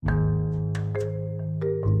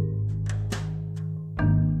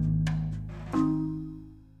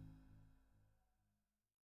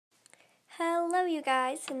Hello, you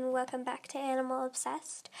guys, and welcome back to Animal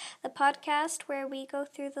Obsessed, the podcast where we go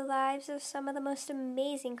through the lives of some of the most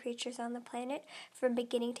amazing creatures on the planet from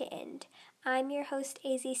beginning to end. I'm your host,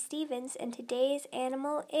 AZ Stevens, and today's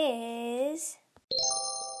animal is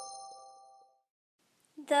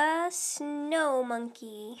the snow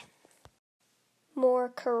monkey, more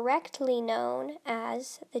correctly known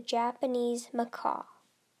as the Japanese macaw.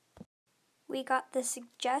 We got the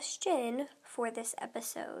suggestion for this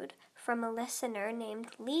episode from a listener named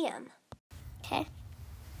Liam. Okay.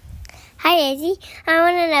 Hi, Izzy. I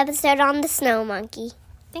want an episode on the snow monkey.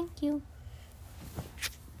 Thank you.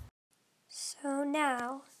 So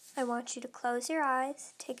now, I want you to close your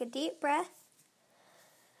eyes, take a deep breath,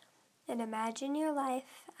 and imagine your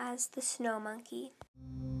life as the snow monkey.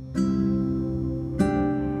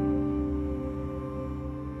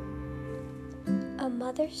 A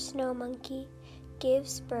mother snow monkey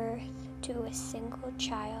gives birth to a single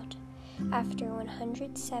child after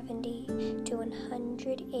 170 to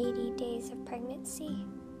 180 days of pregnancy.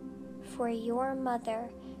 For your mother,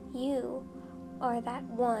 you are that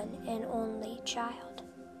one and only child.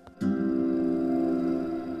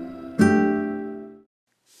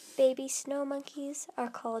 Baby snow monkeys are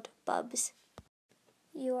called bubs.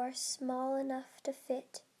 You are small enough to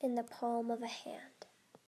fit in the palm of a hand.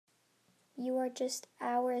 You are just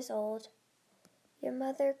hours old. Your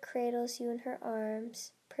mother cradles you in her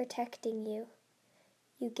arms, protecting you.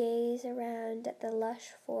 You gaze around at the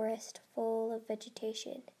lush forest full of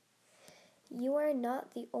vegetation. You are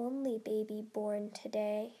not the only baby born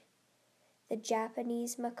today. The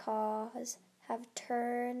Japanese macaws have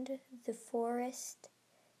turned the forest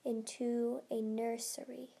into a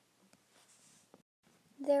nursery.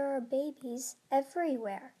 There are babies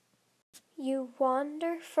everywhere. You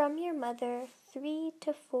wander from your mother 3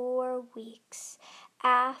 to 4 weeks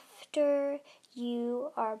after you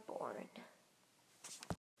are born.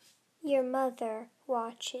 Your mother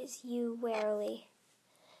watches you warily.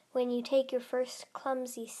 When you take your first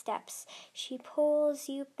clumsy steps, she pulls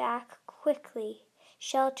you back quickly,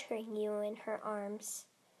 sheltering you in her arms.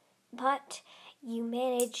 But you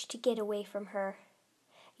manage to get away from her.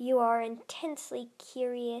 You are intensely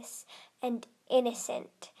curious and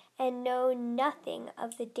innocent, and know nothing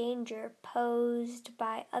of the danger posed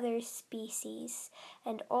by other species,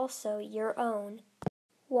 and also your own.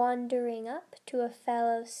 Wandering up to a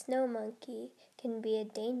fellow snow monkey can be a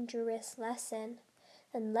dangerous lesson,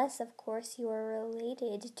 unless, of course, you are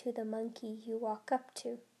related to the monkey you walk up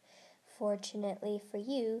to. Fortunately for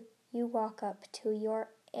you, you walk up to your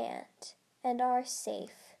aunt and are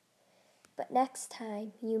safe. But next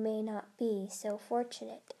time, you may not be so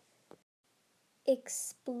fortunate.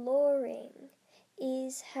 Exploring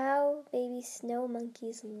is how baby snow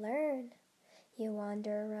monkeys learn. You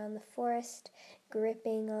wander around the forest,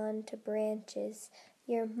 gripping onto branches,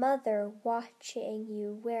 your mother watching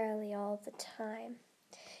you warily all the time.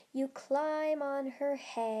 You climb on her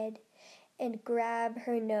head and grab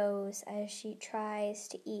her nose as she tries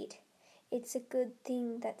to eat. It's a good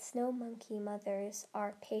thing that snow monkey mothers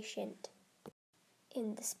are patient.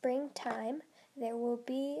 In the springtime, there will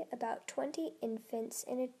be about 20 infants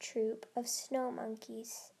in a troop of snow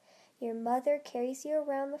monkeys. Your mother carries you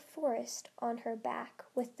around the forest on her back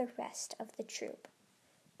with the rest of the troop.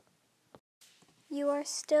 You are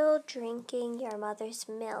still drinking your mother's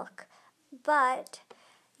milk, but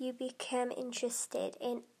you become interested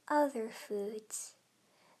in other foods,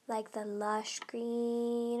 like the lush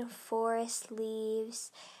green forest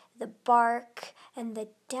leaves, the bark, and the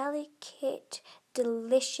delicate,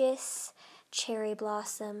 delicious cherry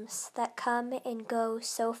blossoms that come and go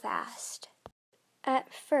so fast.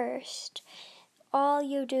 At first, all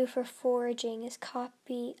you do for foraging is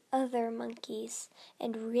copy other monkeys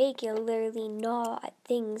and regularly gnaw at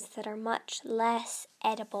things that are much less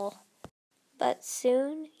edible. But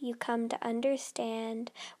soon you come to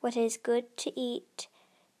understand what is good to eat,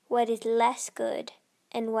 what is less good,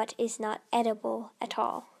 and what is not edible at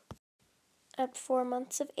all. At 4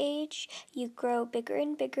 months of age, you grow bigger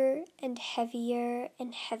and bigger and heavier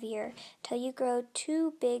till you grow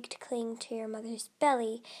too big to cling to your mother's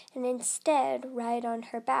belly and instead ride on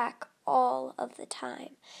her back all of the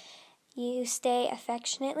time. You stay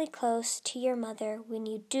affectionately close to your mother when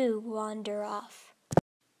you do wander off.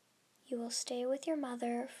 You will stay with your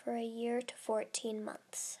mother for a year to 14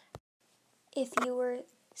 months. If you were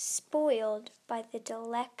spoiled by the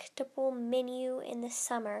delectable menu in the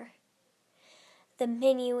summer, the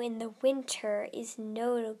menu in the winter is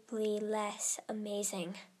notably less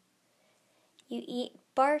amazing. You eat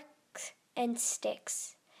bark and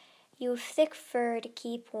sticks. use thick fur to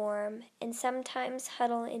keep warm, and sometimes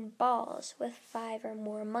huddle in balls with 5 or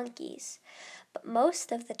more monkeys. But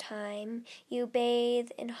most of the time, you bathe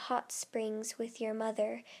in hot springs with your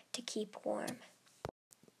mother to keep warm.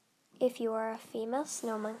 If you are a female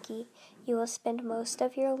snow monkey, you will spend most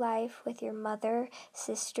of your life with your mother,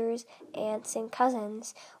 sisters, aunts, and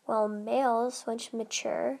cousins, while males, once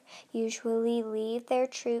mature, usually leave their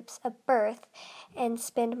troops at birth and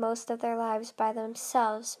spend most of their lives by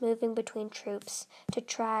themselves, moving between troops to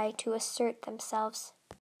try to assert themselves.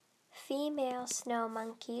 Female snow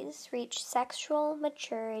monkeys reach sexual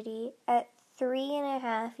maturity at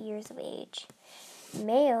 3.5 years of age.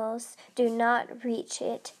 Males do not reach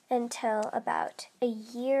it until about a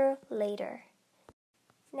year later.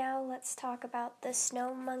 Now let's talk about the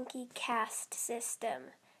snow monkey caste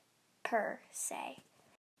system, per se.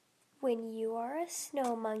 When you are a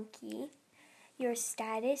snow monkey, your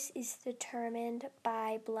status is determined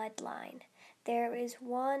by bloodline. There is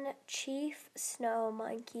one chief snow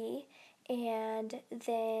monkey, and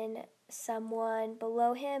then someone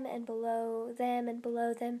below him and below them and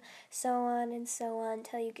below them, so on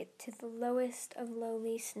until you get to the lowest of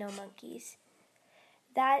lowly snow monkeys.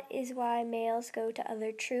 That is why males go to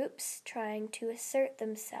other troops trying to assert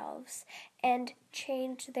themselves and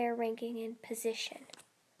change their ranking and position.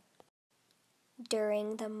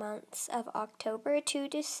 During the months of October to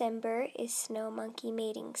December is snow monkey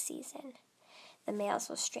mating season. The males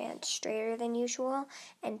will stand straighter than usual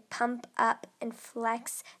and pump up and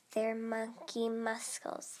flex their monkey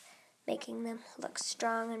muscles, making them look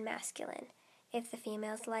strong and masculine. If the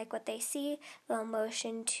females like what they see, they'll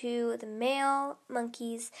motion to the male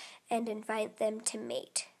monkeys and invite them to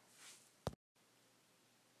mate.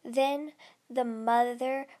 Then the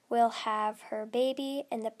mother will have her baby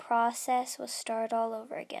and the process will start all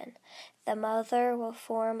over again. The mother will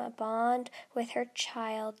form a bond with her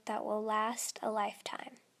child that will last a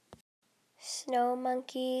lifetime. Snow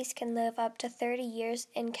monkeys can live up to 30 years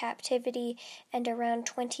in captivity and around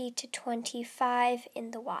 20 to 25 in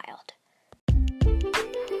the wild.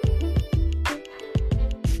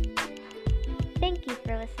 Thank you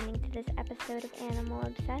for listening to this episode of Animal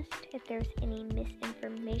Obsessed. If there's any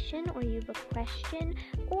misinformation or you have a question,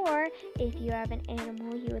 or if you have an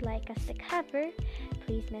animal you would like us to cover,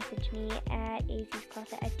 please message me at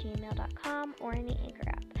aizescloset@gmail.com or in the Anchor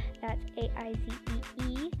app. That's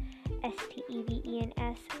AIZEESTEVENS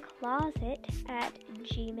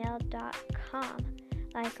closet@gmail.com.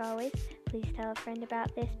 Like always, please tell a friend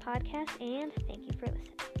about this podcast, and thank you for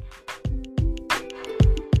listening.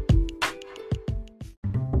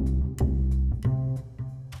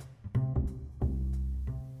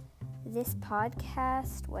 This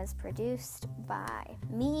podcast was produced by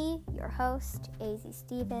me, your host, AZ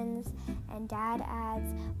Stevens, and Dad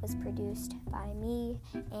Ads was produced by me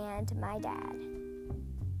and my dad.